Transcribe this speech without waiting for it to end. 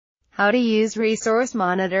How to use Resource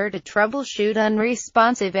Monitor to troubleshoot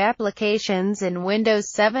unresponsive applications in Windows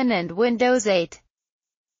 7 and Windows 8.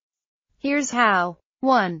 Here's how.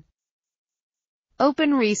 1.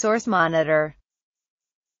 Open Resource Monitor.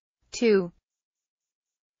 2.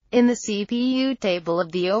 In the CPU table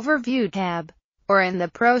of the Overview tab, or in the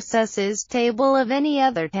Processes table of any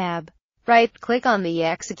other tab, right-click on the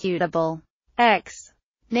executable X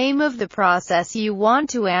name of the process you want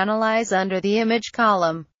to analyze under the image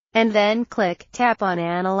column, and then tap on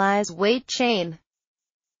Analyze Wait Chain.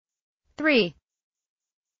 3.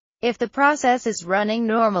 If the process is running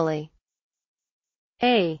normally.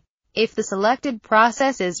 A. If the selected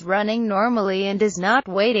process is running normally and is not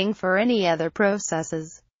waiting for any other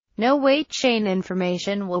processes, no wait chain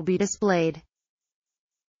information will be displayed.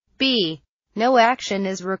 B. No action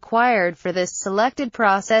is required for this selected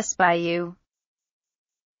process by you.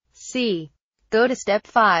 C. Go to step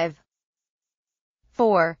 5.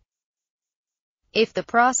 4. If the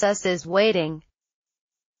process is waiting.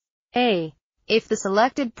 A. If the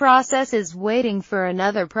selected process is waiting for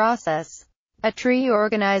another process, a tree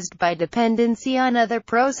organized by dependency on other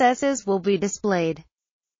processes will be displayed.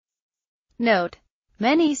 Note: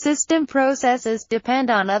 many system processes depend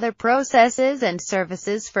on other processes and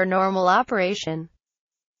services for normal operation.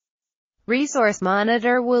 Resource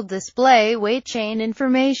Monitor will display wait chain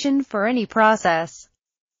information for any process.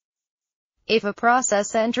 If a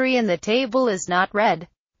process entry in the table is not read,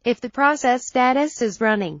 if the process status is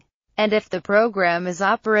running, and if the program is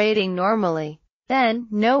operating normally, then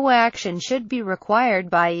no action should be required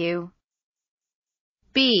by you.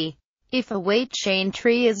 B. If a wait chain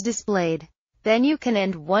tree is displayed, then you can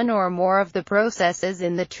end one or more of the processes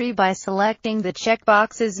in the tree by selecting the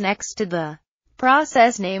checkboxes next to the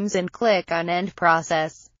process names and click on End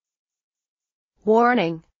Process.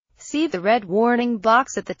 Warning: see the red warning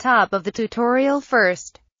box at the top of the tutorial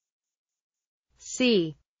first.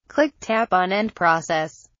 C. Tap on End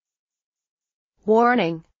Process.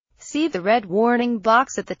 Warning: see the red warning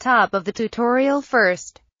box at the top of the tutorial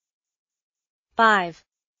first. 5.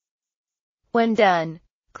 When done,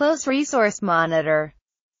 close Resource Monitor.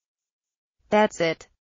 That's it.